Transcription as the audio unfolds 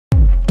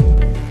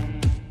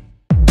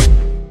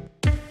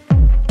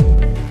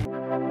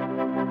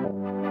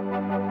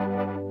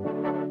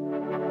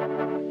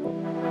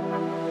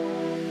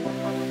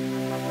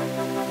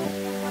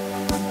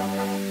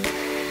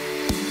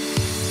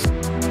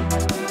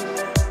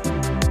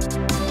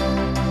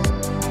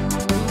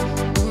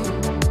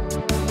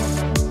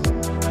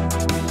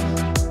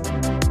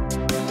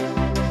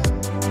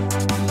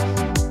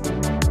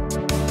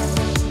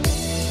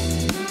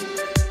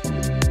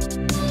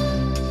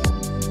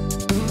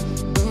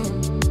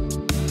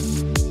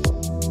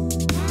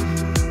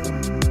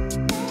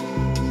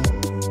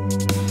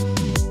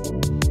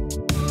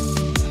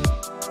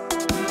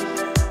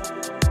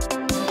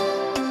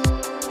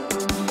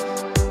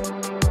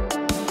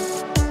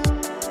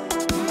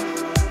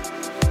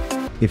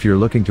If you're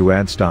looking to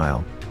add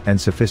style and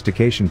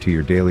sophistication to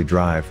your daily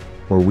drive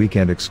or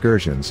weekend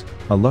excursions,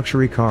 a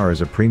luxury car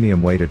is a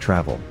premium way to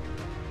travel.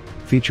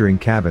 Featuring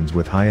cabins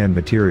with high-end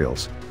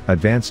materials,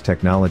 advanced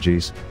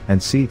technologies,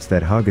 and seats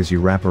that hug as you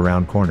wrap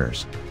around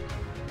corners.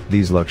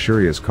 These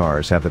luxurious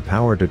cars have the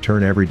power to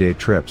turn everyday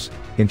trips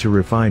into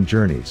refined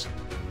journeys.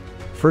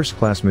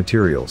 First-class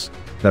materials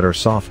that are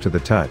soft to the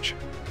touch.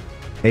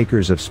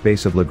 Acres of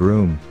space of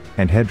legroom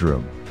and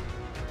headroom.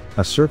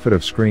 A surfeit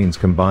of screens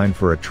combine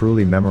for a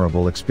truly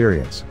memorable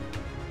experience.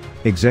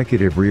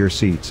 Executive rear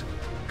seats.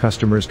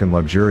 Customers can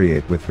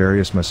luxuriate with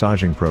various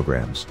massaging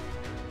programs.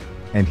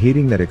 And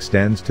heating that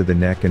extends to the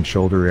neck and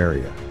shoulder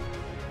area.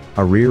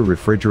 A rear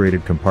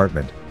refrigerated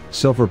compartment,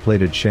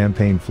 silver-plated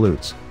champagne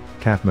flutes,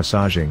 calf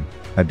massaging,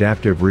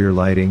 adaptive rear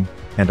lighting,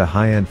 and a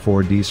high-end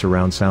 4D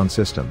surround sound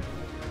system.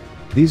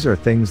 These are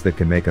things that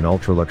can make an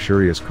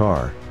ultra-luxurious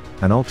car,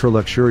 an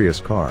ultra-luxurious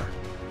car.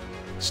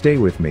 Stay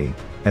with me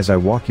as I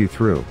walk you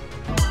through.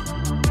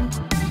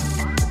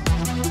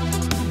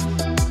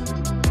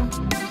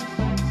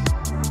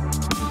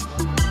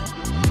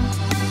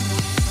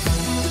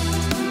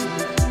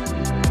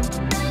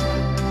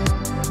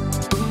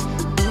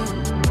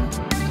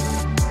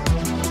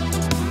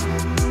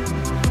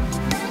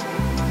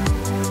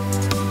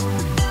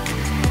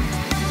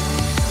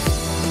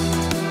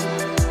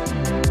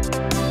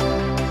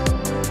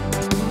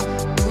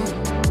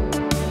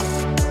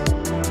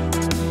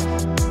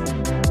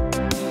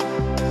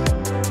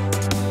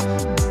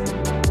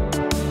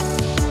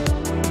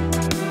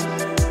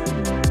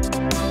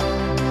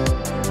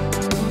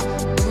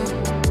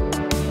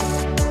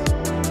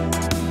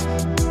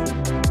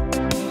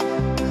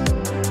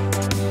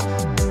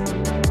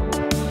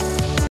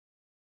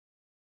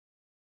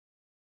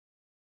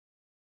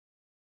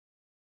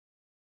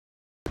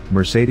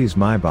 Mercedes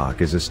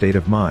Maybach is a state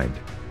of mind.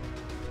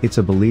 It's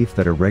a belief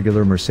that a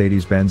regular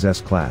Mercedes-Benz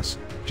S-Class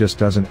just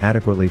doesn't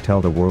adequately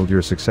tell the world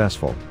you're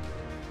successful.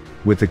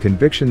 With the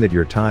conviction that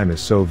your time is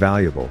so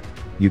valuable,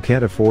 you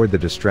can't afford the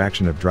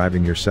distraction of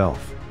driving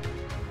yourself.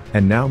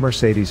 And now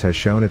Mercedes has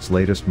shown its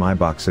latest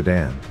Maybach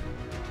sedan.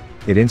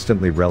 It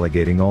instantly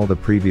relegating all the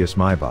previous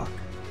Maybach.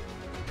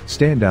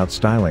 Standout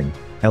styling,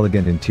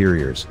 elegant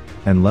interiors,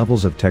 and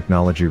levels of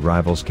technology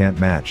rivals can't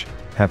match,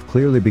 have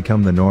clearly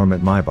become the norm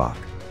at Maybach.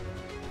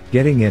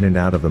 Getting in and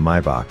out of the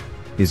Maybach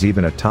is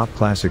even a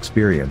top-class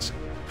experience,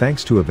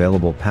 thanks to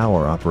available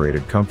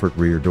power-operated comfort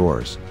rear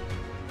doors.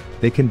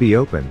 They can be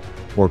opened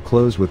or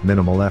closed with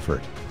minimal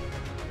effort.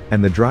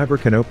 And the driver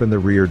can open the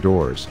rear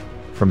doors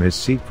from his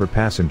seat for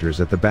passengers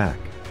at the back.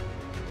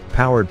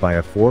 Powered by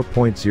a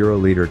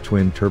 4.0-liter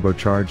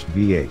twin-turbocharged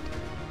V8.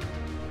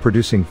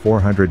 Producing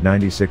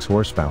 496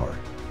 horsepower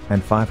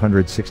and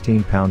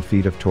 516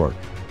 pound-feet of torque.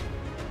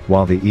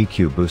 While the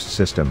EQ boost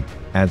system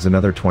adds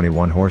another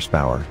 21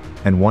 horsepower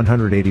and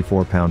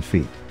 184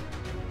 pound-feet.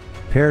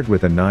 Paired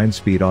with a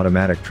 9-speed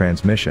automatic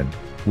transmission,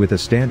 with a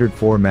standard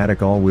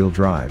 4MATIC all-wheel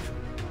drive.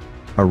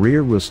 A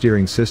rear-wheel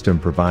steering system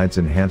provides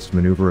enhanced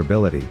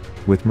maneuverability,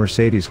 with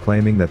Mercedes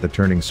claiming that the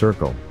turning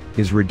circle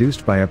is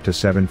reduced by up to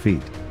 7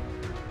 feet.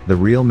 The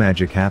real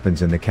magic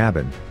happens in the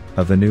cabin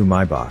of the new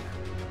Maybach.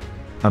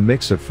 A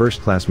mix of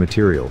first-class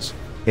materials,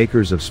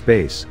 acres of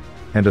space,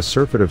 and a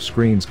surfeit of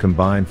screens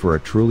combine for a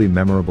truly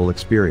memorable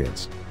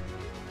experience.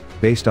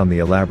 Based on the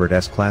elaborate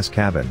S-Class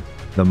cabin,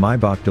 the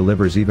Maybach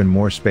delivers even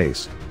more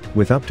space,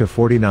 with up to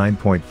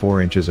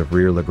 49.4 inches of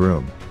rear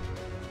legroom.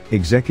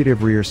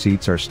 Executive rear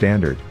seats are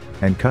standard,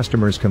 and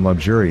customers can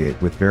luxuriate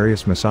with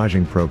various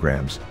massaging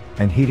programs,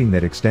 and heating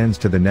that extends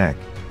to the neck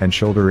and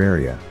shoulder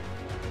area.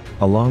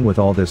 Along with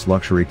all this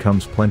luxury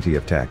comes plenty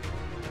of tech.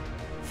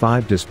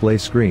 5 display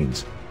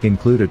screens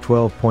include a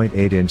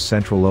 12.8-inch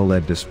central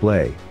OLED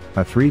display,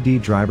 a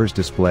 3D driver's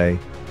display,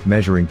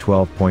 measuring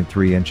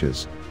 12.3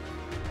 inches.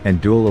 And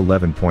dual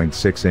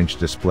 11.6-inch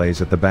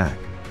displays at the back.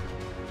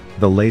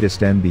 The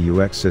latest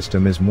MBUX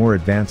system is more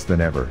advanced than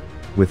ever,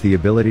 with the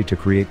ability to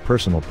create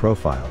personal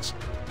profiles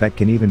that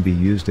can even be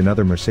used in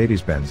other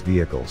Mercedes-Benz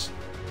vehicles.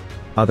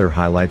 Other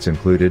highlights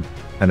included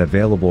an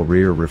available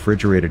rear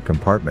refrigerated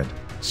compartment,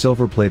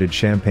 silver-plated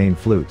champagne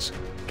flutes,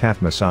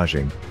 calf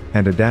massaging,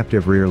 and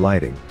adaptive rear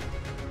lighting.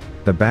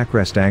 The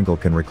backrest angle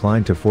can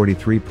recline to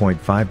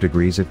 43.5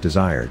 degrees if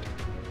desired.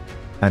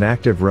 An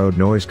active road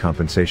noise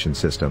compensation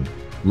system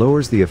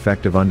lowers the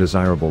effect of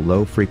undesirable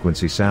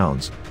low-frequency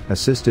sounds,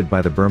 assisted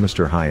by the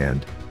Burmester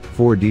high-end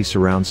 4D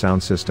surround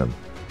sound system.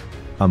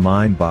 A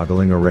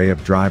mind-boggling array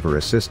of driver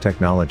assist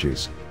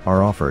technologies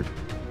are offered,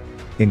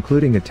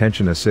 including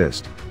attention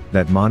assist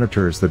that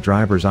monitors the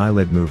driver's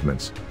eyelid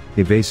movements,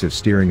 evasive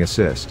steering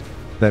assist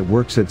that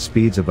works at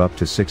speeds of up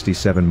to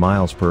 67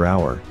 miles per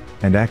hour,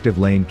 and active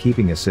lane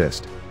keeping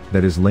assist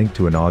that is linked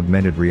to an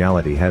augmented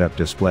reality head-up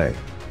display.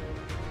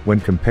 When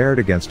compared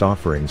against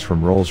offerings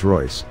from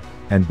Rolls-Royce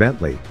and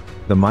Bentley,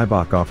 the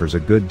Maybach offers a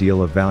good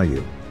deal of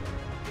value.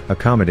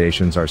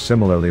 Accommodations are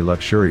similarly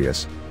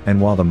luxurious,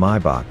 and while the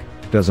Maybach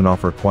doesn't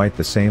offer quite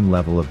the same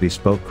level of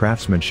bespoke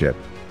craftsmanship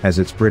as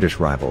its British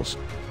rivals,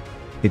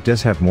 it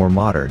does have more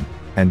modern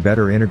and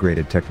better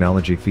integrated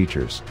technology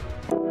features.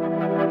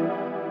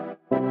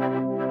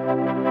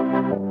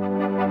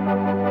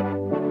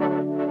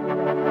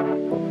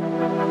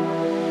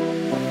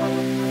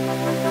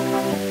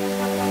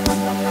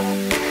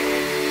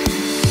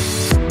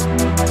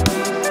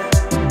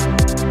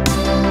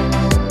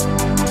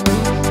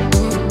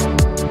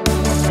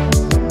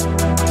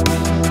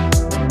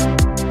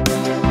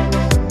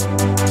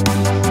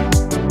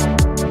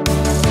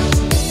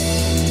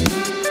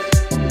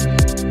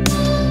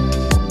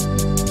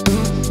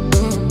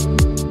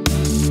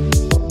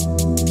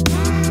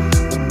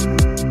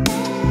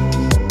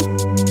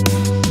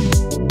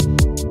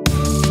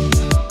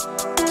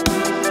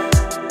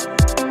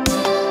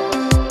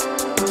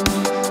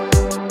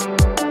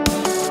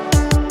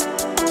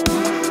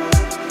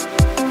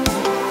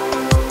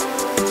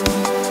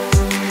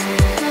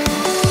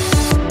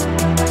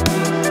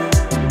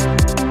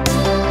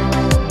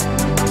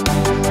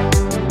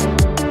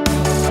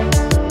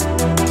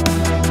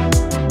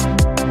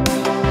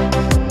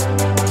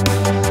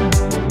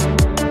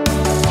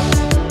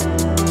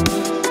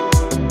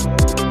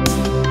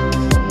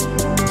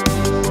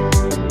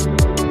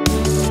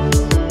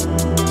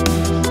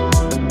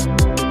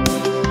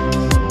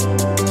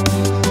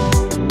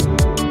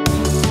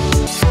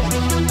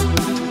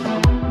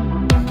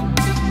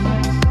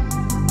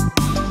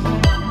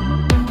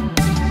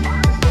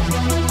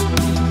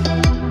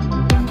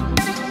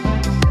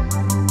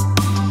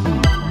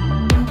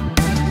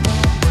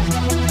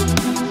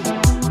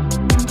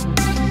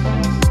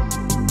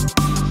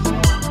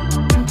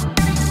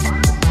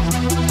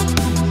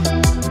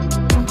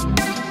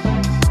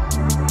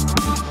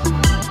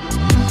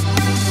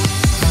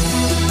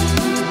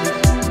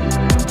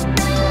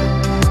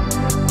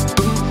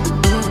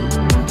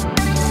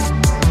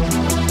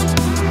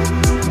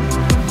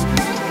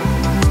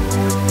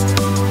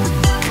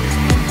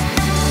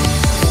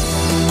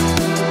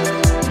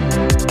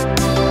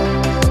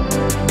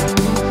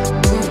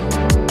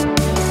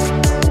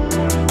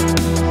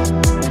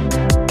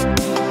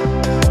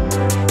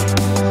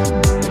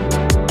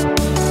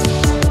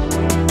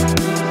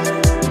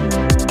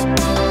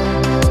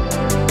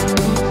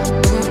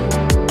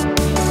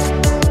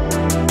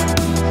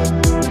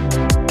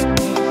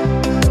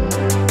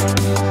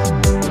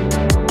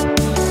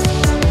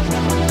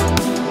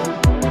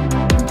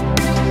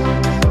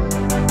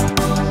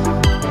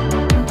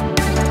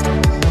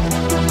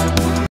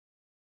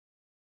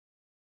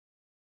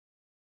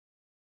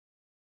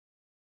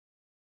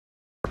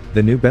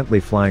 The new Bentley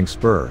Flying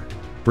Spur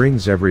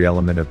brings every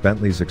element of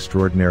Bentley's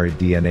extraordinary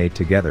DNA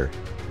together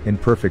in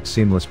perfect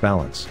seamless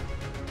balance.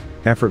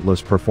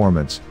 Effortless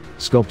performance,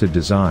 sculpted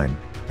design,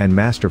 and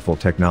masterful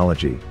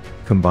technology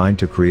combine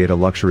to create a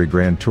luxury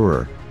grand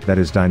tourer that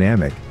is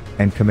dynamic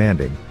and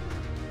commanding.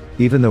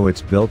 Even though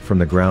it's built from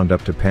the ground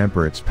up to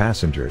pamper its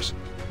passengers,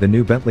 the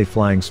new Bentley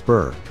Flying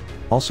Spur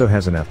also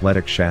has an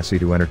athletic chassis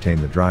to entertain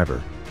the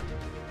driver.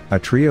 A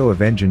trio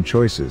of engine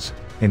choices,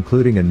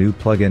 including a new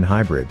plug-in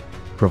hybrid,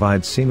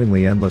 provides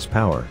seemingly endless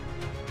power.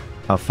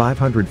 A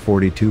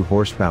 542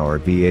 horsepower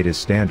V8 is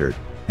standard,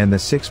 and the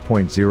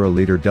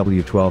 6.0-liter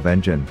W12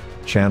 engine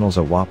channels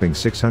a whopping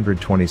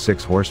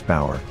 626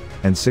 horsepower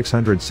and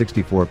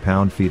 664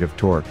 pound-feet of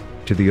torque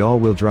to the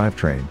all-wheel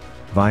drivetrain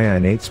via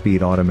an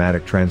 8-speed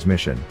automatic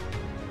transmission.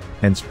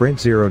 And sprint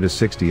 0 to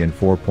 60 in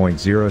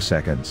 4.0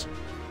 seconds.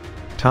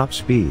 Top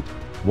speed,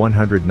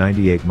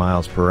 198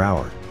 miles per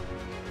hour.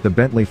 The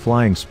Bentley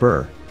Flying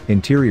Spur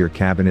interior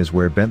cabin is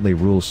where Bentley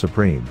rules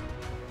supreme,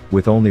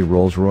 with only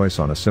Rolls-Royce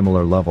on a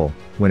similar level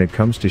when it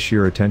comes to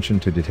sheer attention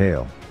to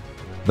detail.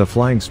 The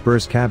Flying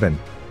Spur's cabin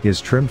is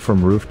trimmed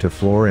from roof to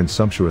floor in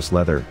sumptuous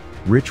leather,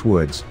 rich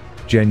woods,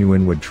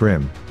 genuine wood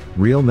trim,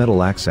 real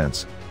metal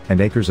accents,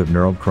 and acres of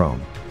knurled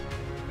chrome.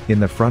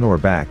 In the front or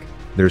back,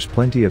 there's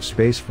plenty of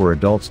space for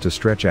adults to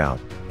stretch out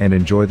and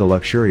enjoy the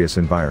luxurious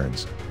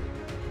environs.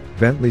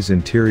 Bentley's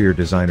interior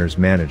designers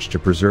managed to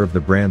preserve the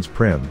brand's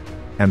prim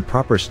and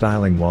proper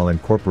styling while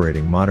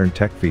incorporating modern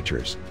tech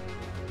features.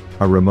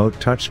 A remote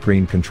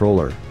touchscreen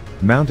controller,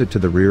 mounted to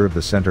the rear of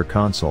the center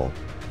console,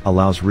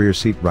 allows rear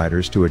seat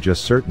riders to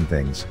adjust certain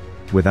things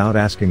without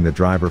asking the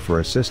driver for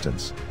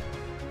assistance.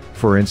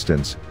 For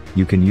instance,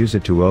 you can use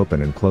it to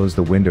open and close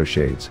the window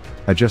shades,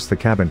 adjust the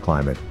cabin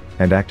climate,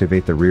 and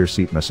activate the rear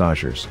seat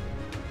massagers.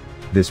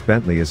 This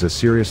Bentley is a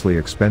seriously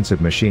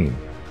expensive machine,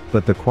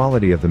 but the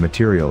quality of the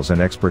materials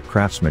and expert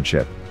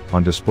craftsmanship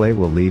on display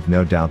will leave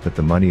no doubt that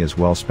the money is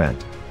well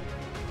spent.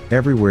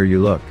 Everywhere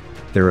you look,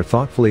 there are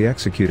thoughtfully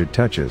executed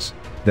touches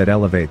that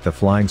elevate the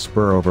Flying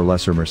Spur over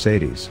lesser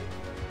Mercedes.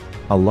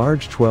 A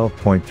large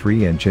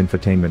 12.3-inch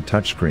infotainment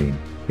touchscreen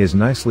is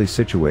nicely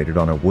situated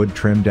on a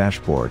wood-trimmed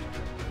dashboard.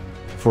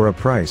 For a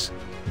price,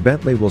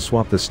 Bentley will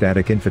swap the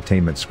static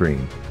infotainment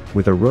screen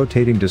with a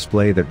rotating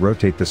display that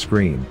rotate the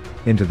screen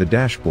into the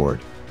dashboard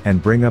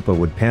and bring up a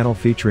wood panel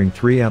featuring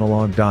 3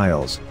 analog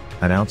dials,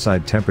 an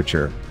outside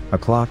temperature, a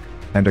clock,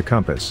 and a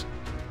compass.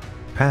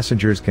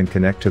 Passengers can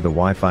connect to the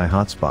Wi-Fi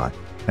hotspot,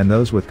 and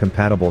those with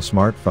compatible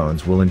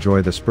smartphones will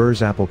enjoy the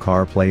Spur's Apple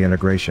CarPlay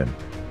integration.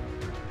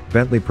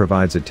 Bentley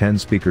provides a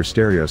 10-speaker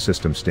stereo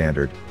system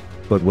standard,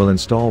 but will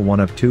install one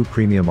of 2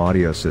 premium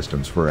audio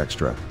systems for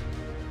extra.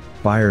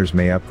 Buyers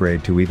may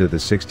upgrade to either the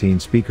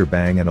 16-speaker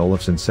Bang &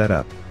 Olufsen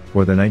setup,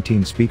 or the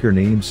 19-speaker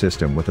NEAM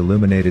system with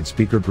illuminated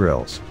speaker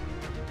grills.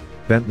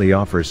 Bentley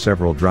offers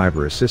several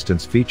driver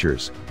assistance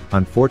features,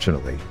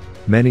 unfortunately,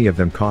 many of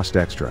them cost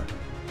extra.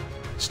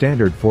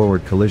 Standard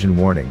forward collision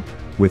warning,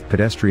 with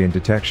pedestrian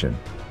detection.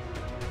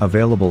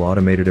 Available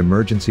automated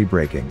emergency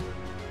braking.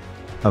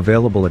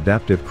 Available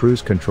adaptive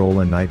cruise control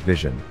and night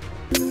vision.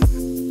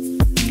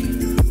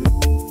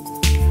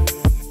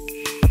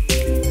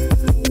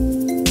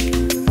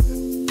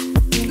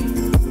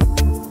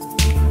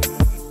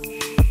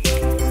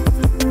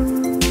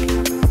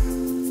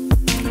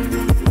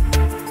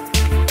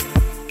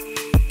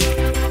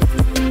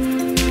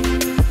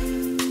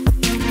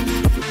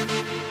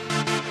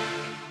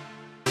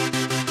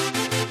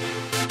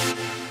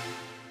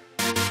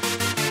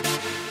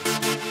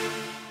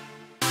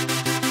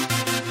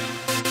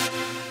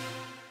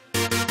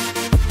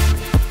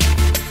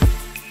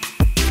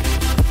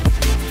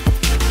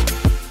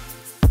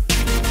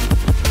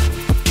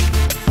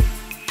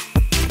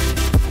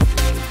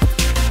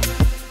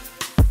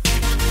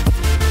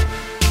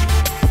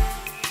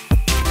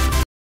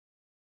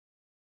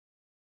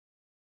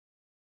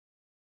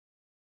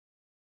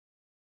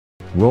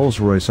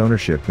 Rolls-Royce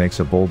ownership makes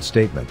a bold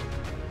statement.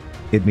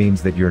 It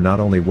means that you're not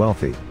only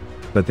wealthy,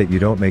 but that you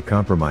don't make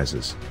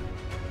compromises.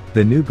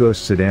 The new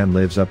Ghost sedan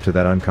lives up to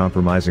that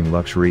uncompromising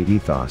luxury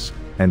ethos,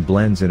 and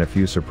blends in a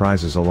few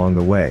surprises along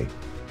the way.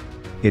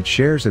 It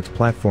shares its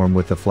platform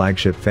with the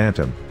flagship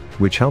Phantom,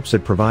 which helps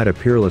it provide a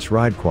peerless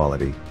ride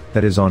quality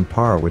that is on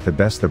par with the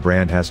best the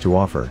brand has to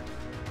offer.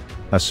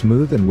 A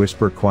smooth and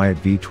whisper-quiet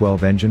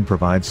V12 engine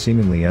provides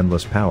seemingly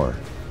endless power.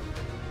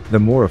 The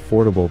more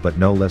affordable but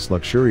no less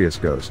luxurious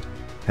Ghost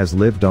has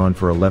lived on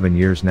for 11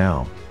 years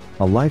now,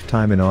 a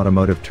lifetime in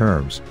automotive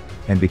terms,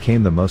 and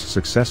became the most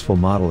successful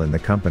model in the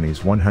company's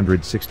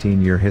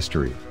 116-year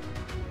history.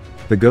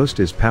 The Ghost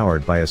is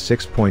powered by a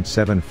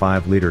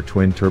 6.75-liter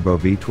twin-turbo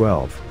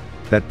V12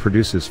 that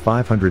produces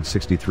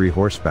 563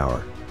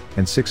 horsepower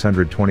and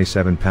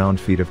 627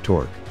 pound-feet of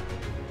torque.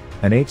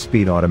 An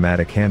 8-speed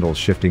automatic handles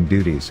shifting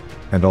duties,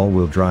 and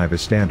all-wheel drive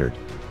is standard.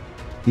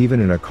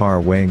 Even in a car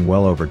weighing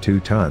well over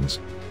 2 tons,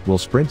 will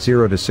sprint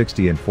 0 to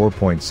 60 in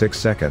 4.6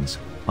 seconds,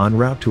 en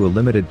route to a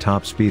limited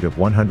top speed of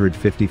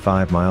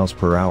 155 miles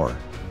per hour.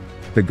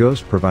 The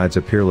Ghost provides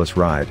a peerless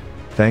ride,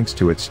 thanks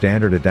to its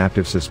standard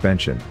adaptive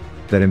suspension,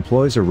 that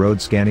employs a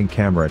road scanning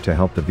camera to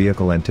help the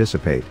vehicle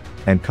anticipate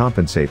and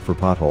compensate for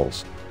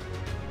potholes.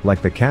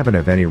 Like the cabin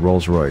of any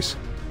Rolls-Royce,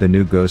 the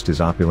new Ghost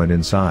is opulent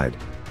inside,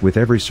 with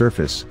every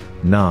surface,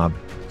 knob,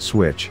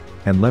 switch,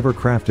 and lever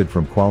crafted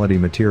from quality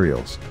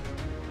materials.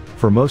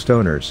 For most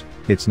owners,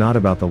 it's not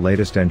about the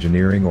latest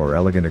engineering or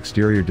elegant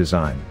exterior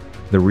design.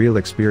 The real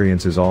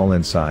experience is all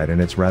inside,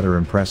 and it's rather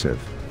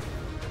impressive.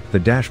 The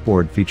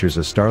dashboard features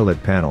a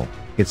starlit panel,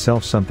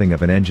 itself something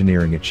of an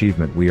engineering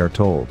achievement, we are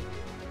told.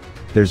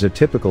 There's a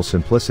typical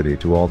simplicity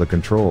to all the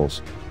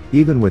controls,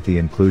 even with the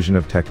inclusion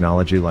of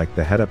technology like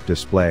the head-up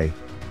display,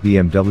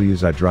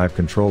 BMW's iDrive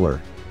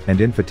controller, and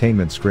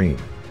infotainment screen.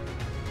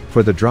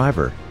 For the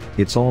driver,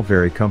 it's all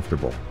very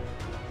comfortable.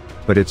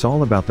 But it's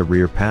all about the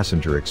rear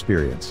passenger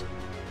experience.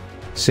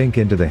 Sink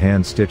into the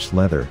hand-stitched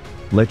leather,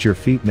 let your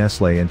feet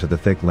nestle into the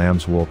thick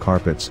lamb's wool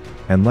carpets,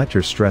 and let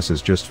your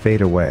stresses just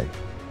fade away.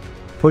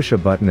 Push a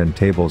button and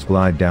tables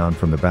glide down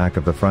from the back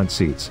of the front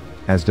seats,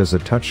 as does a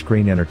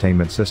touchscreen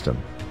entertainment system.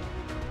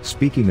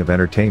 Speaking of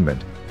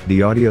entertainment,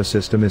 the audio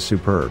system is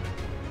superb.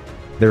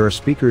 There are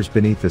speakers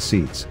beneath the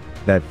seats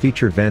that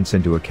feature vents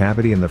into a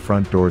cavity in the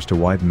front doors to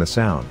widen the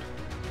sound.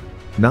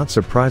 Not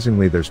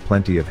surprisingly, there's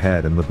plenty of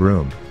head and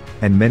legroom,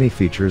 and many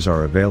features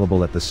are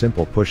available at the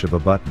simple push of a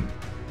button.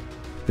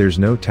 There's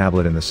no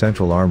tablet in the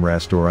central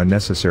armrest or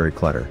unnecessary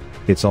clutter.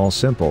 It's all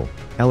simple,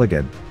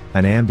 elegant,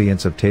 an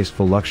ambience of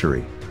tasteful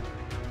luxury.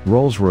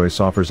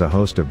 Rolls-Royce offers a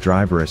host of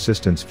driver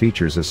assistance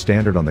features as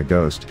standard on the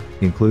Ghost,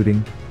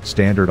 including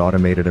standard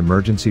automated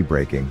emergency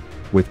braking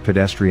with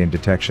pedestrian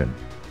detection,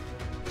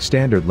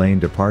 standard lane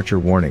departure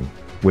warning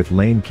with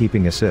lane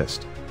keeping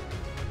assist,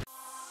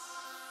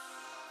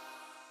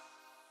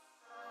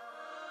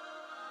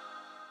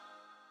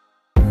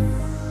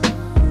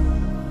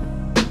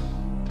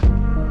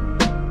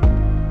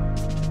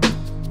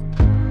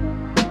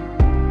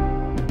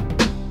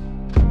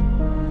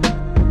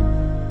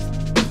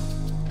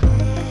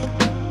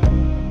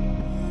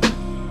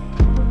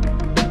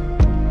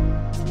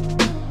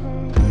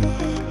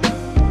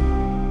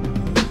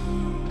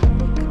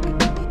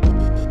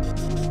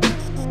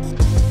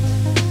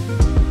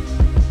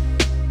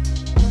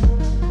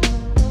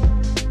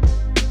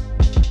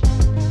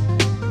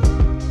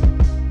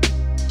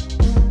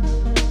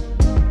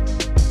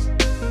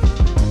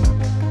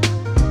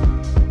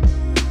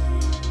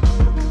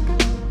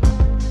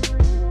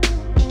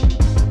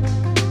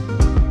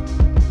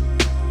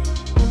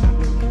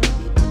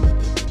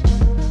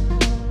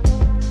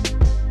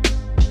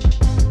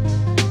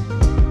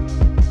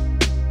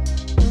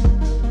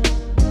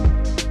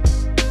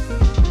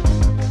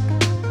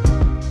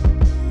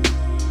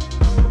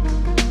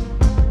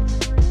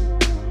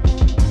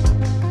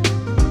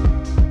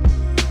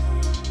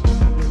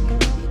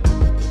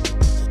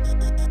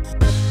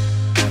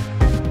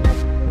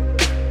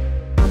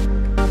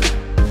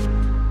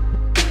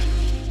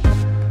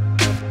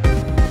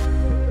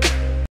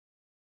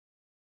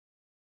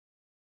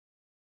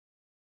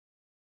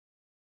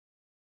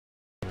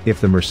 If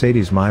the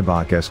Mercedes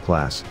Maybach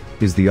S-Class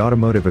is the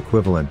automotive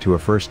equivalent to a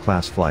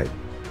first-class flight,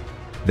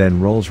 then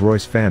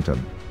Rolls-Royce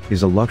Phantom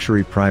is a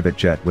luxury private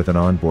jet with an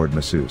onboard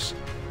masseuse.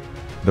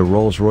 The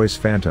Rolls-Royce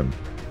Phantom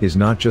is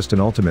not just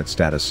an ultimate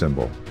status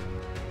symbol.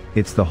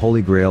 It's the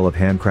holy grail of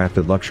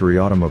handcrafted luxury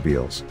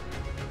automobiles.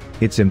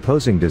 Its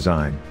imposing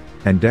design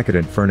and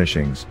decadent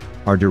furnishings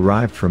are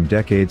derived from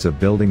decades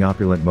of building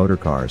opulent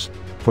motorcars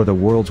for the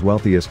world's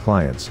wealthiest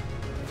clients.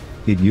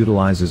 It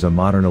utilizes a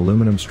modern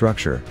aluminum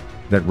structure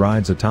that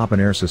rides atop an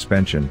air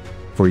suspension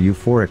for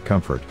euphoric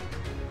comfort.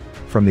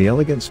 From the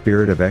elegant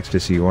Spirit of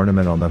Ecstasy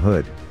ornament on the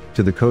hood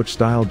to the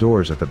coach-style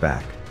doors at the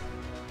back,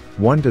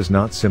 one does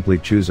not simply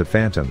choose a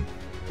Phantom,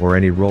 or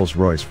any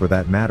Rolls-Royce for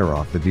that matter,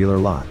 off the dealer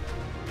lot.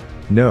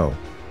 No,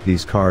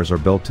 these cars are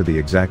built to the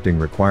exacting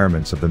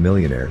requirements of the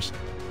millionaires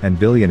and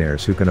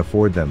billionaires who can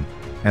afford them,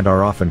 and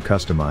are often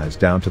customized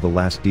down to the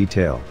last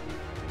detail.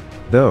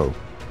 Though,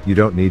 you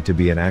don't need to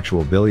be an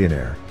actual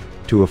billionaire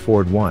to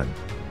afford one,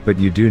 but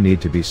you do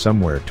need to be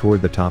somewhere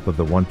toward the top of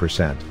the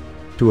 1%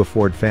 to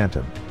afford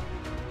Phantom.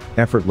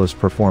 Effortless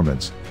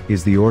performance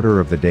is the order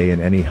of the day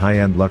in any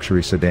high-end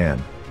luxury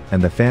sedan,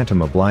 and the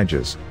Phantom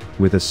obliges,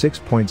 with a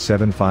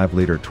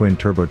 6.75-liter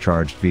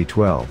twin-turbocharged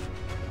V12,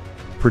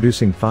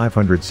 producing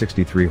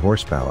 563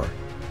 horsepower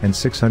and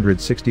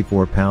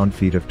 664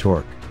 pound-feet of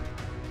torque.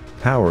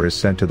 Power is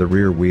sent to the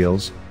rear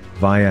wheels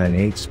via an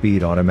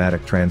 8-speed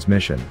automatic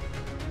transmission.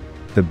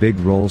 The big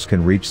Rolls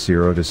can reach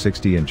 0 to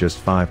 60 in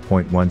just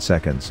 5.1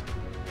 seconds.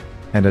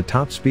 And a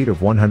top speed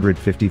of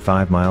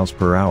 155 miles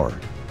per hour.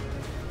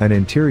 An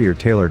interior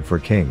tailored for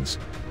kings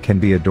can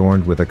be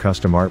adorned with a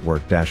custom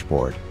artwork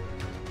dashboard.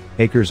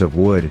 Acres of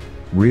wood,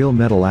 real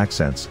metal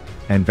accents,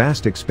 and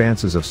vast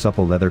expanses of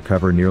supple leather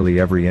cover nearly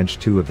every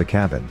inch of the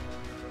cabin.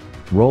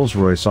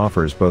 Rolls-Royce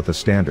offers both a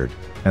standard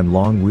and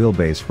long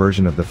wheelbase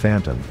version of the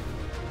Phantom.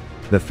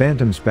 The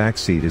Phantom's back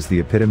seat is the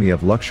epitome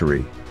of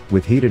luxury,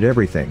 with heated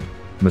everything,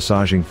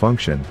 massaging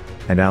function,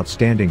 and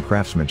outstanding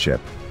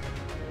craftsmanship.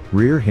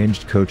 Rear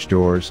hinged coach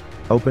doors,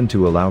 open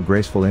to allow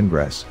graceful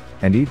ingress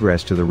and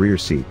egress to the rear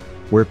seat,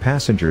 where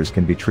passengers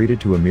can be treated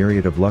to a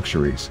myriad of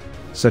luxuries,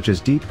 such as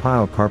deep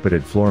pile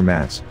carpeted floor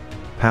mats,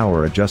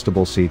 power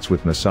adjustable seats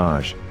with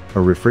massage, a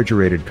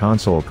refrigerated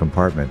console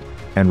compartment,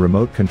 and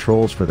remote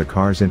controls for the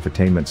car's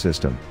infotainment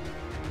system.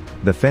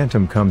 The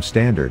Phantom comes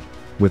standard,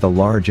 with a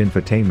large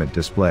infotainment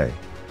display.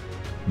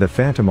 The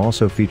Phantom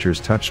also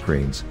features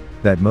touchscreens,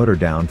 that motor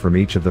down from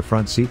each of the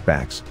front seat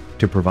backs,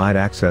 to provide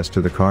access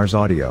to the car's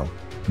audio,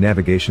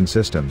 navigation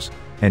systems,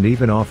 and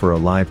even offer a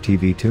live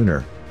TV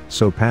tuner,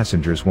 so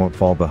passengers won't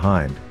fall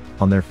behind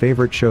on their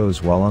favorite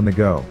shows while on the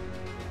go.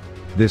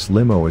 This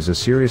limo is a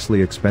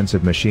seriously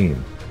expensive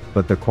machine,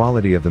 but the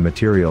quality of the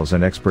materials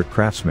and expert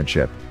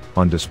craftsmanship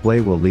on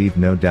display will leave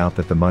no doubt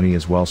that the money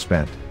is well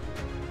spent.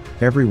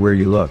 Everywhere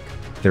you look,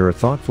 there are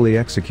thoughtfully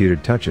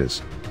executed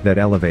touches that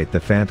elevate the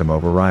Phantom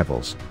over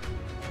rivals.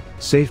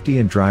 Safety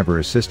and driver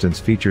assistance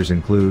features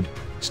include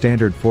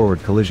standard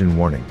forward collision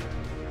warning,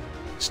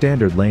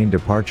 standard lane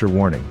departure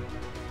warning,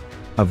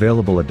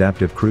 available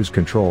adaptive cruise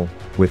control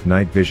with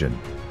night vision.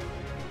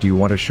 Do you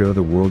want to show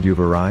the world you've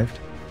arrived?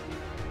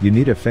 You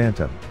need a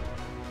Phantom.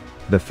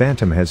 The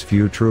Phantom has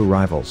few true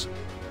rivals,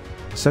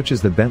 such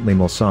as the Bentley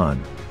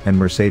Mulsanne and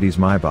Mercedes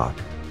Maybach.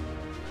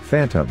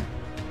 Phantom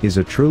is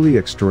a truly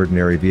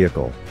extraordinary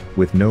vehicle,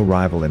 with no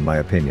rival in my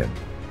opinion.